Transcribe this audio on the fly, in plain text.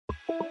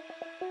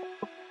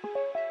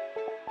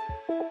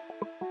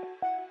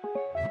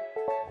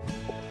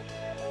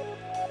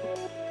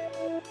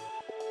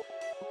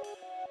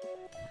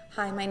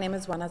Hi, my name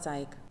is Oana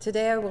Zayic.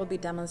 Today I will be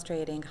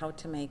demonstrating how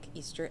to make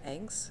Easter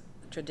eggs,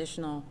 a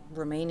traditional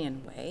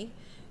Romanian way,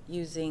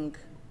 using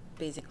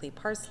basically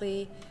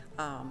parsley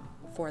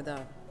for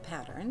the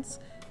patterns,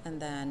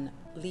 and then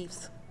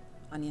leaves,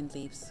 onion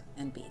leaves,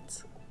 and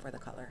beets for the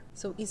color.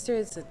 So Easter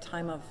is a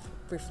time of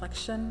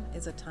reflection,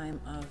 is a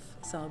time of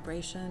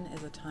celebration,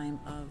 is a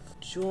time of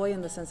joy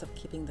in the sense of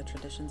keeping the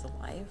traditions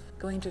alive.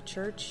 Going to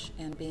church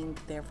and being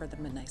there for the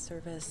midnight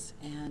service,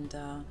 and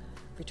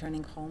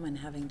returning home and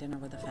having dinner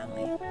with the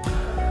family.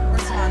 Or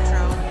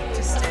cilantro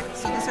to stick.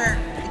 So these are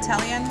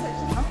Italian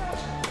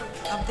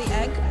of the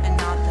egg and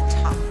not the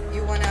top.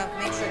 You want to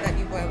make sure that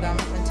you boil them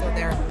until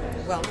they're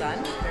well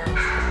done.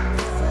 They're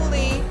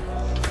fully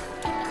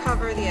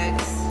cover the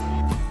eggs.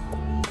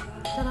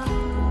 Ta-da!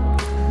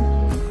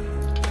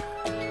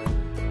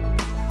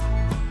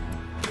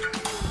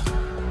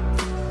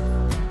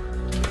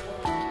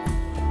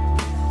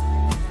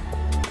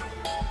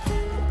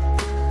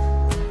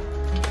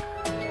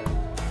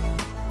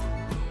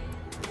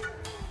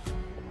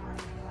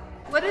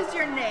 What is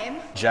your name?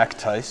 Jack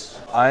Theis.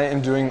 I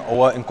am doing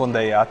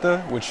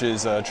incondeiate, which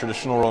is a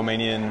traditional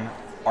Romanian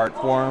art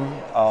form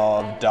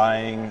of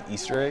dyeing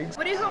Easter eggs.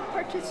 What do you hope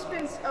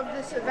participants of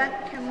this event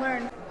can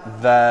learn?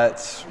 That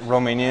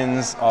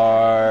Romanians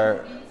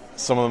are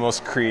some of the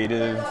most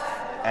creative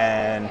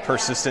and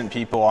persistent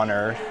people on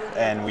earth,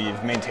 and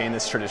we've maintained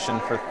this tradition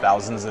for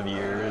thousands of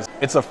years.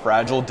 It's a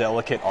fragile,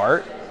 delicate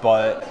art,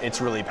 but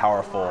it's really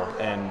powerful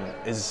and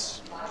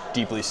is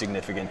deeply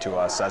significant to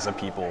us as a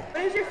people.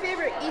 What is your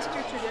favorite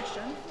Easter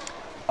tradition?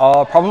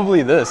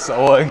 Probably this,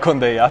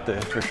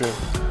 incondeiate, for sure.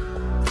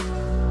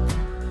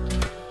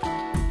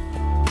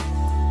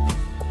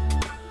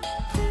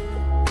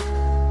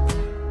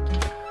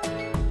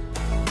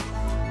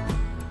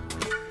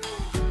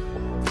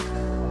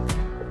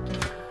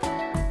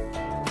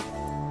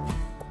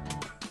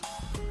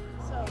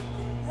 So,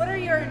 what are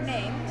your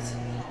names?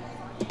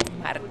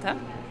 Marta.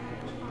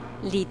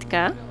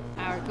 Litka.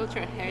 Our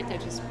cultural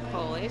heritage is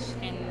Polish,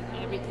 and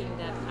everything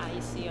that I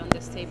see on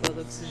this table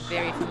looks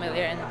very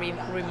familiar and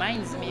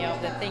reminds me of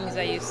the things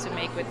I used to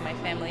make with my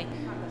family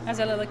as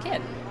a little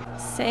kid.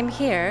 Same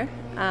here.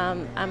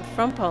 I'm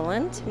from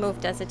Poland,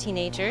 moved as a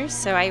teenager,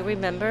 so I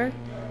remember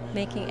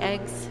making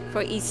eggs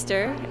for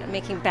Easter,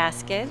 making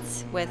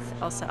baskets with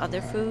also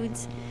other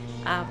foods,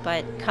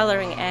 but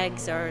coloring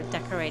eggs or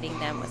decorating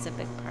them was a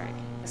big part.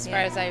 As far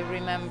as I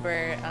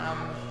remember,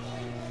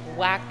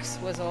 wax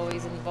was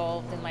always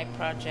involved in my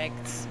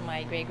projects.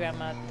 My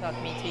great-grandma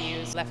taught me to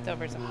use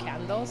leftovers of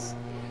candles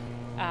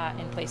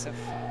in place of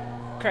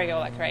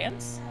Crayola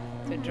crayons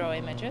to draw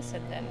images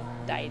and then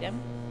dye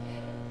them.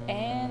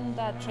 And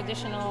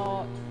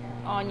traditional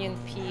onion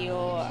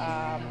peel,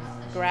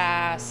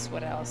 grass,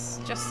 what else?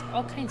 Just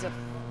all kinds of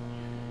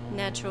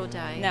Natural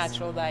dyes.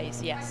 natural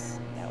dyes, yes.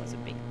 That was a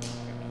big thing for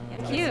me.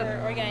 Thank Thanks you.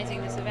 for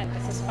organizing this event.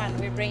 This is fun.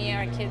 We're bringing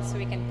our kids so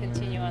we can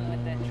continue on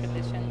with the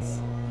traditions.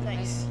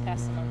 Nice. And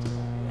pass them on to the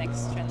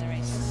next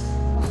generation.